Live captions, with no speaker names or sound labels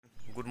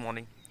good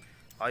morning.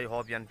 I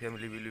hope you and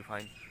family will be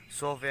fine.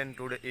 So when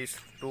today is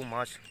 2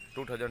 March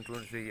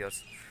 2023 years.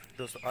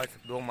 दोस्तों आज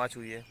 2 मार्च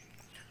हुई है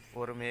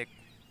और मैं एक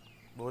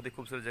बहुत ही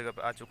खूबसूरत जगह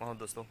पे आ चुका हूँ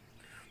दोस्तों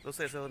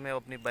ऐसे मैं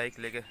अपनी बाइक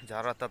लेके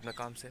जा रहा था अपने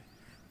काम से,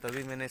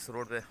 तभी मैंने इस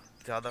रोड पे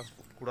ज़्यादा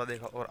कूड़ा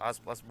देखा और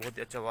आसपास बहुत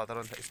ही अच्छा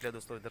वातावरण था, इसलिए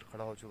दोस्तों इधर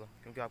खड़ा हो चुका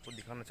क्योंकि आपको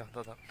दिखाना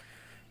चाहता था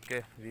कि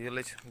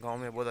विलेज गांव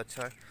में बहुत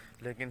अच्छा है,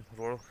 लेकिन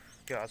रोड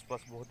के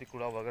आसपास बहुत ही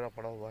कूड़ा वगैरह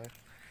पड़ा हुआ है।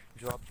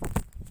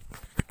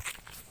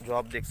 जो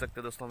आप देख सकते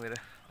हो दोस्तों, मेरे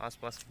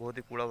आसपास बहुत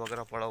ही कूड़ा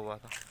वगैरह पड़ा हुआ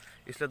था,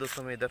 इसलिए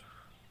दोस्तों मैं इधर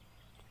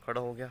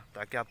खड़ा हो गया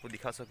ताकि आपको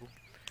दिखा सकूं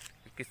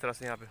कि किस तरह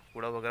से यहाँ पे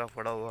कूड़ा वगैरह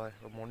पड़ा हुआ है।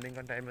 और मॉर्निंग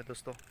का टाइम है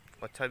दोस्तों,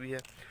 अच्छा भी है,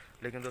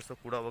 लेकिन दोस्तों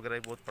कूड़ा वगैरह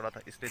भी बहुत पड़ा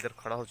था, इसलिए इधर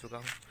खड़ा हो चुका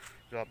हूँ।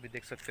 जो आप भी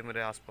देख सकते हैं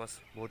मेरे आसपास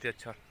बहुत ही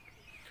अच्छा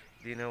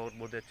दिन है और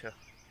बहुत ही अच्छा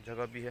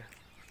जगह भी है।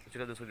 तो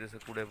चलो दोस्तों, जैसे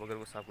कूड़े वगैरह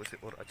को साफ कैसे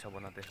और अच्छा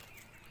बनाते हैं।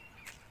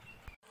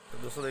 तो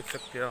दोस्तों देख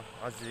सकते हैं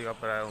आज जगह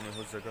पर आया हूँ मैं,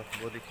 उस जगह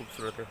बहुत ही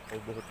खूबसूरत है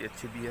और बहुत ही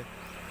अच्छी भी है।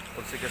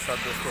 और उसी के साथ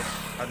दोस्तों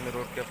आज मैं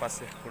रोड के पास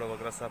से कूड़ा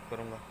वगैरह साफ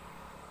करूँगा।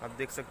 आप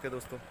देख सकते हैं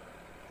दोस्तों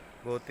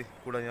बहुत ही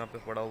कूड़ा यहाँ पे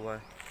पड़ा हुआ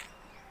है,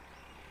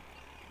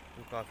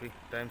 तो काफ़ी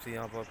टाइम से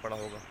यहाँ पर पड़ा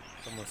होगा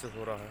तो महसूस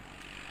हो रहा है।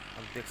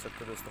 आप देख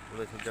सकते हो दोस्तों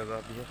बहुत अच्छी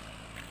जगह भी है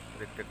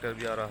और एक ट्रैक्टर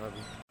भी आ रहा है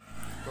अभी।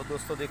 तो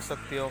दोस्तों देख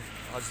सकते हो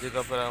आज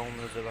जगह पर आया हूँ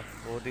मैं, उस जगह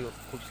बहुत ही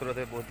खूबसूरत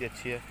है, बहुत ही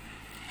अच्छी है।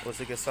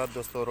 उसी के साथ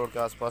दोस्तों रोड के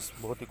आसपास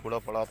बहुत ही कूड़ा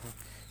पड़ा था,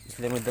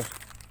 इसलिए मैं इधर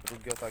रुक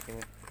गया ताकि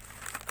मैं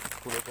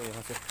कूड़े को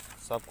यहाँ से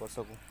साफ कर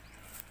सकूँ।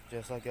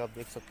 जैसा कि आप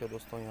देख सकते हो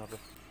दोस्तों यहाँ पे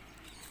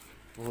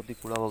बहुत ही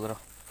कूड़ा वगैरह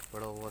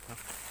पड़ा हुआ था,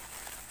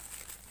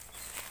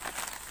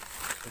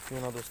 तो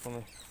क्यों ना दोस्तों मैं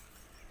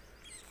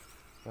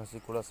यहाँ से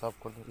कूड़ा साफ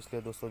कर दूँ,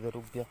 इसलिए दोस्तों इधर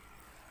रुक गया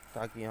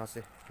ताकि यहाँ से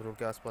रोड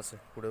के आसपास से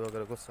कूड़े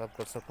वगैरह को साफ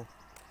कर सकूँ।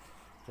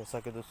 जैसा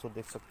कि दोस्तों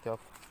देख सकते हो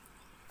आप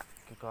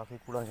कि काफ़ी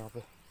कूड़ा यहाँ पे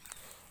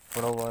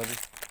पड़ा हुआ है अभी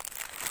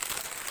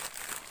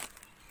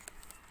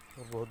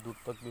और बहुत दूर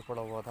तक भी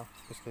पड़ा हुआ था,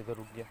 इसलिए इधर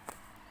रुक गया।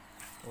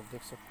 और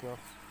देख सकते हो आप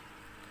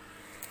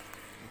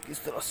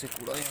किस तरह से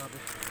कूड़ा यहाँ पे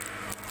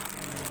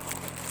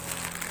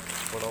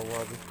पड़ा हुआ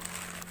अभी।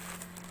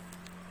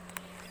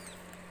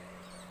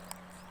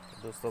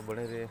 दोस्तों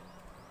बने रहे,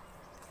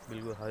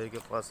 बिल्कुल हाईवे के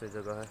पास ये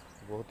जगह है,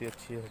 बहुत ही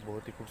अच्छी है,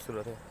 बहुत ही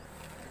खूबसूरत है।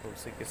 तो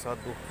उसी के साथ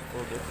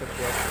दोस्तों देख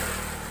सकते हो आप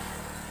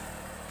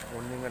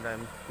मॉर्निंग का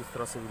टाइम किस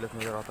तरह से विलेज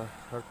नज़र आता है,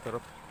 हर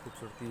तरफ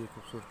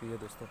खूबसूरती है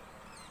दोस्तों।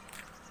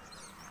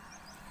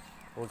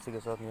 और उसी के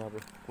साथ यहाँ पे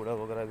कूड़ा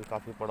वगैरह भी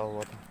काफ़ी पड़ा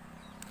हुआ था,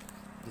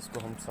 जिसको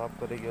हम साफ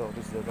करेंगे और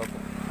इस जगह को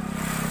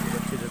एक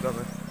अच्छी जगह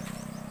में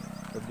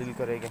तब्दील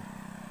करेंगे।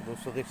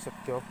 दोस्तों देख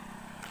सकते हो आप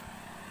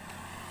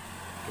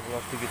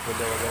प्लास्टिक की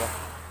थैले वगैरह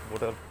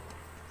बोतल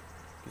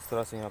किस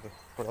तरह से यहाँ पे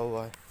पड़ा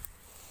हुआ है।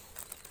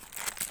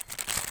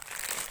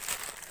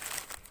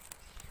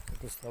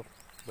 दोस्तों आप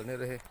बने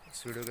रहे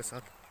इस वीडियो के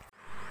साथ।